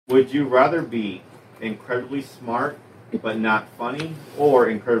Would you rather be incredibly smart but not funny, or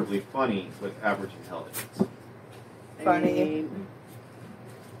incredibly funny with average intelligence? Funny.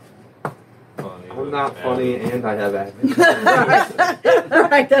 Funny. I'm not funny and I have average.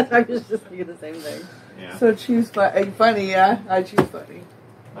 Right, I was just thinking the same thing. Yeah. So choose funny, yeah. I choose funny.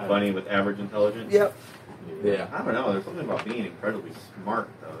 Funny with average intelligence? Yep. Yeah. I don't know. There's something about being incredibly smart,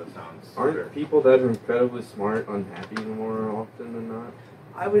 though, that sounds Aren't better. people that are incredibly smart unhappy more often than not?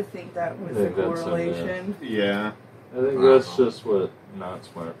 I would think that was I the think that's in correlation. Yeah. I think that's just what not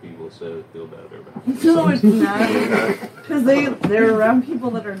smart people say to feel better about it. No, it's not. Because they're around people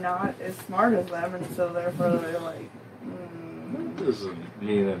that are not as smart as them, and so therefore they're like, That doesn't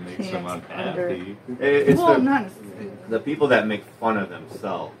mean it makes them Can't unhappy. It's well, the, not necessarily. the people that make fun of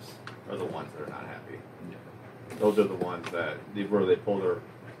themselves are the ones that are not happy. Those are the ones that where they pull their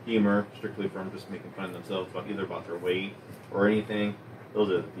humor strictly from just making fun of themselves, about either about their weight or anything. Those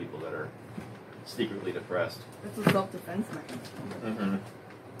are the people that are secretly depressed. It's a self-defense mechanism.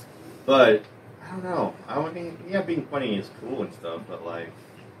 But I don't know. I mean, yeah, being funny is cool and stuff, but like,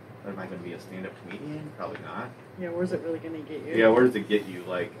 am I going to be a stand-up comedian? Probably not. Yeah, where's it really going to get you? Yeah, where does it get you?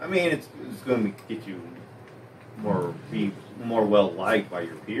 Like, I mean, it's going to get you be more well liked by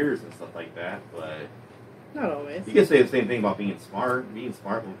your peers and stuff like that. But Not always. you can say the same thing about being smart. Being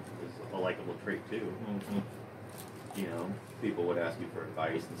smart is a likable trait too. You know, people would ask you for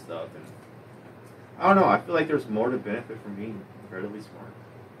advice and stuff, and I don't know. I feel like there's more to benefit from being incredibly smart.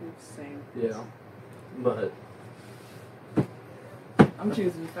 Same. Yeah. But I'm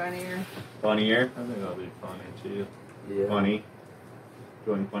choosing funnier. Funnier, I think that'll be funny too. yeah. funny,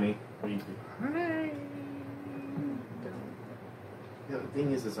 going funny. What do you think? I Yeah, the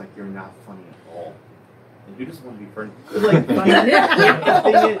thing is like you're not funny at all. And you just want to be friends. like funny.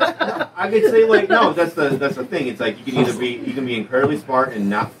 I could say like no, that's the thing. It's like you can be incredibly smart and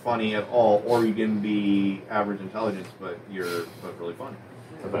not funny at all, or you can be average intelligence but really funny.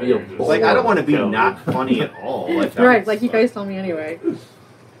 Be a It's like I don't want to be not funny at all. Like, that Right, would like you suck. guys told me anyway.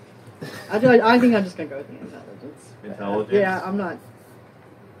 I think I'm just going to go with the intelligence. Intelligence? Yeah, I'm not.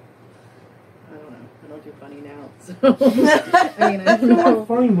 I don't know. I don't do funny now. So. I mean, I don't know.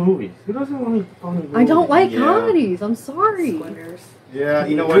 funny movies. Who doesn't like funny movies? I don't like Yeah. comedies. I'm sorry. Splinters. Yeah,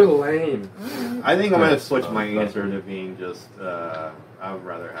 you know You're what? lame. I think I'm gonna switch my answer to being just. I would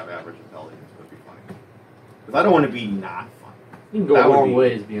rather have average intelligence but be funny. Because I don't want to be not funny. You can go That a would long be-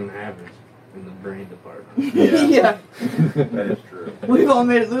 ways being average in the brain department. Yeah. Yeah. That is true. We've all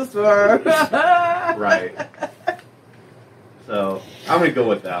made it this far. Right. So I'm gonna go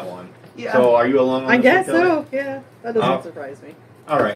with that one. Yeah. So are you along on I this guess one, Kelly? so. Yeah, that doesn't Oh. surprise me. All right.